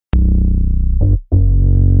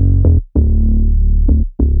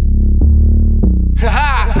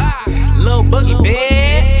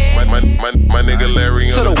My nigga Larry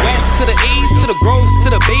to the west, to the east, to the groves,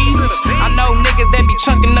 to the bees. I know niggas that be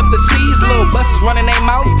chunking up the seas. Little buses running their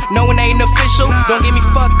mouth, knowing they ain't official. Don't get me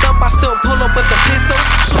fucked up, I still pull up with the pistol.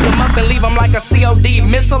 Shoot them up and leave them like a COD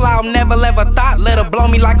missile. I'll never thought, let her blow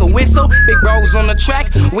me like a whistle. Big bros on the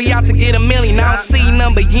track, we out to get $1 million. I don't see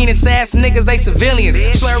number Yenis ass niggas, they civilians.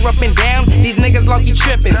 Swear up and down, these niggas low-key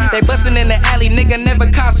trippin'. They bustin' in the alley, nigga never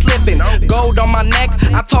caught slippin'. Gold on my neck,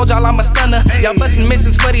 I told y'all I'm a stunner. Y'all bustin'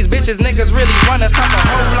 missions for these bitches, niggas really run us. Talk a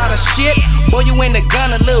whole lot of shit, boy you in the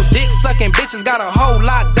gunner. Little dick sucking bitches got a whole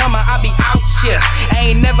lot dumber. I be out shit,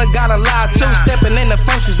 I ain't never gotta lie. Two-steppin' in the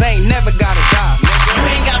functions, I ain't never gotta die. You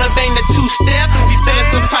ain't gotta bang the two-step. If you feelin'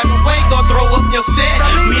 some type of way, go throw up your set.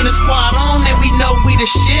 Me and the squad on, and we know we the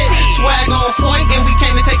shit. Swag on point, and we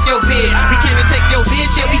came to take your bitch. We came to take your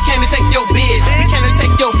bitch, yeah, we came to take your bitch. We came to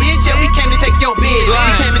take your bitch, yeah, we came to take your bitch.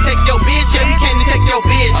 We came to take your bitch, yeah, we came to take your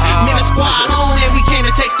bitch. Me and the squad on, and we came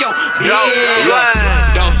to take your bitch.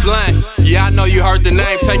 Dopeslang. Yeah, I know you heard the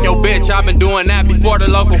name, take your bitch. I've been doing that before the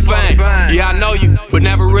local fame. Yeah, I know you, but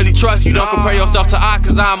never really trust you. Don't compare yourself to I,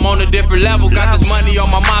 cause I'm on a different level. Got this money on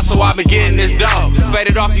my mind, so I've been getting this dough.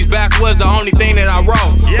 Faded off these backwoods, the only thing that I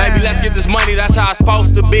wrote. Baby, let's get this money, that's how it's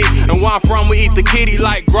supposed to be. And where I'm from, we eat the kitty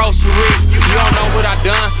like groceries. You don't know what I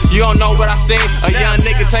done, you don't know what I seen. A young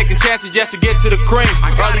nigga taking chances just to get to the cream.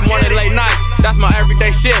 Early morning, late nights, that's my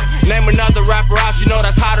everyday shit. Name another rapper out, you know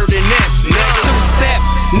that's hotter than this. Two-step,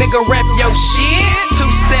 nigga rap your shit.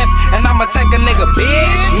 Two-step, and I'ma take a nigga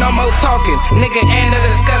bitch. No more talking, nigga end of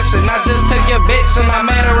discussion. I just took your bitch and I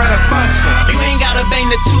made her at a function. You ain't gotta bang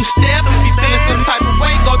the two-step. If you feelin' some type of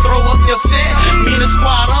way, go throw up your set. Me and the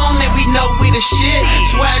squad on, and we know we the shit.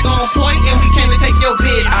 Swag on point, and we came to take your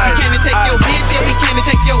bitch. We came to take your bitch, yeah, we came to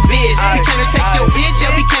take your bitch. We came to take your bitch,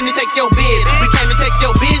 yeah, we came to take your bitch. We came to take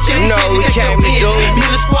your bitch, yeah, we came to take your bitch. Me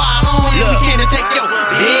and the squad on, and we came to take your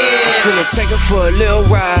bitch. I'm finna take her for a little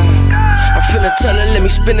ride. I'm finna tell her, let me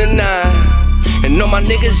spend the night. And all my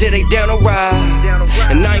niggas, yeah, they down to ride.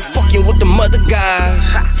 And I ain't fucking with them other guys,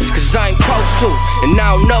 cause I ain't supposed to, and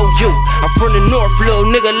I don't know you. I'm from the north, little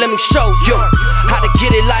nigga, let me show you how to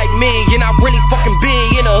get it like me. And I really fucking be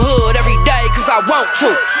in the hood every day, cause I want to.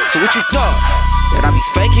 So what you thought? That I be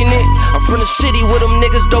faking it? I'm from the city where them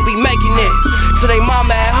niggas don't be making it. So they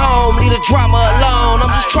mama at home, leave the drama alone.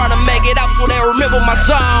 I'm just trying to make it out so they remember my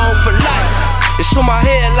zone for life. It's on my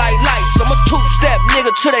head like lights. I'm a two-step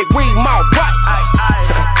nigga till they read my rights.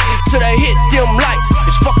 Till they hit them lights.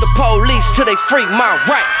 It's fuck the police till they free my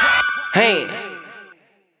right hand.